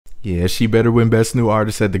Yeah, she better win Best New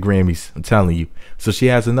Artist at the Grammys. I'm telling you. So she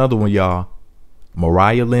has another one, y'all.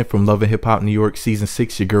 Mariah Lynn from Love and Hip Hop New York Season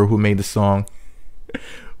 6, your girl who made the song.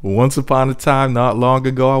 Once upon a time, not long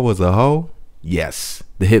ago, I was a hoe. Yes,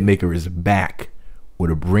 the hitmaker is back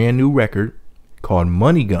with a brand new record called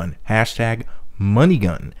Money Gun. Hashtag Money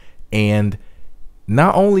Gun. And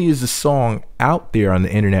not only is the song out there on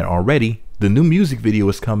the internet already, the new music video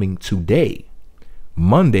is coming today,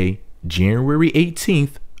 Monday, January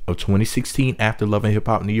 18th of 2016, after Love and Hip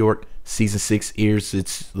Hop New York Season 6 airs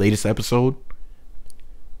its latest episode.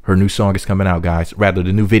 Her new song is coming out, guys. Rather,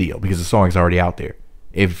 the new video, because the song is already out there.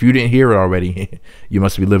 If you didn't hear it already, you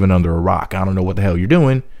must be living under a rock. I don't know what the hell you're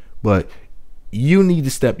doing, but you need to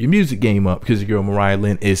step your music game up, because your girl Mariah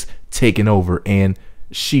Lynn is taking over, and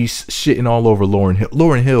she's shitting all over Lauryn Hill.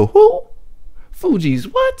 Lauryn Hill, who? Fugees,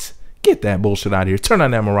 what? Get that bullshit out of here. Turn on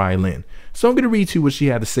that Mariah Lynn. So I'm going to read to you what she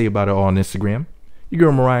had to say about it all on Instagram. Your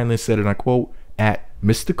girl Mariah Lynn said, and I quote, at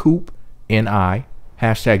Mr. Coop and I,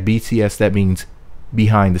 hashtag BTS, that means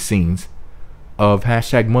behind the scenes, of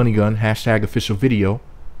hashtag Money Gun, hashtag official video,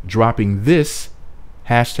 dropping this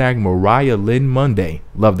hashtag Mariah Lynn Monday.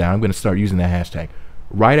 Love that. I'm going to start using that hashtag.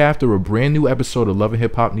 Right after a brand new episode of Love and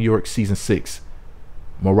Hip Hop New York Season 6.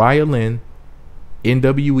 Mariah Lynn,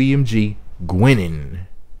 NWEMG, Gwennin.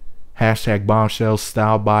 Hashtag Bombshells,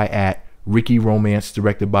 styled by at Ricky Romance,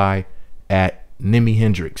 directed by at Nimi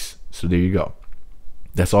Hendrix. So there you go.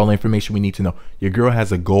 That's all the information we need to know. Your girl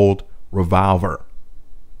has a gold revolver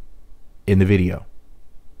in the video.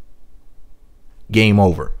 Game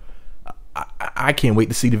over. I can't wait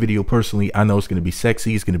to see the video personally. I know it's going to be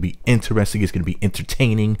sexy. It's going to be interesting. It's going to be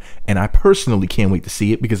entertaining. And I personally can't wait to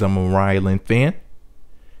see it because I'm a Mariah Lynn fan.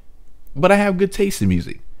 But I have good taste in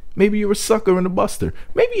music. Maybe you're a sucker and a buster.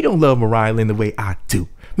 Maybe you don't love Mariah Lynn the way I do.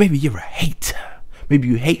 Maybe you're a hater. Maybe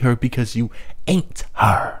you hate her because you ain't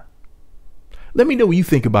her. Let me know what you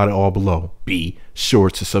think about it all below. Be sure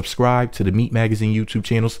to subscribe to the Meat Magazine YouTube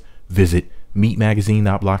channels. Visit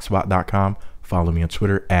meatmagazine.blogspot.com. Follow me on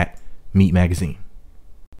Twitter at Meat Magazine.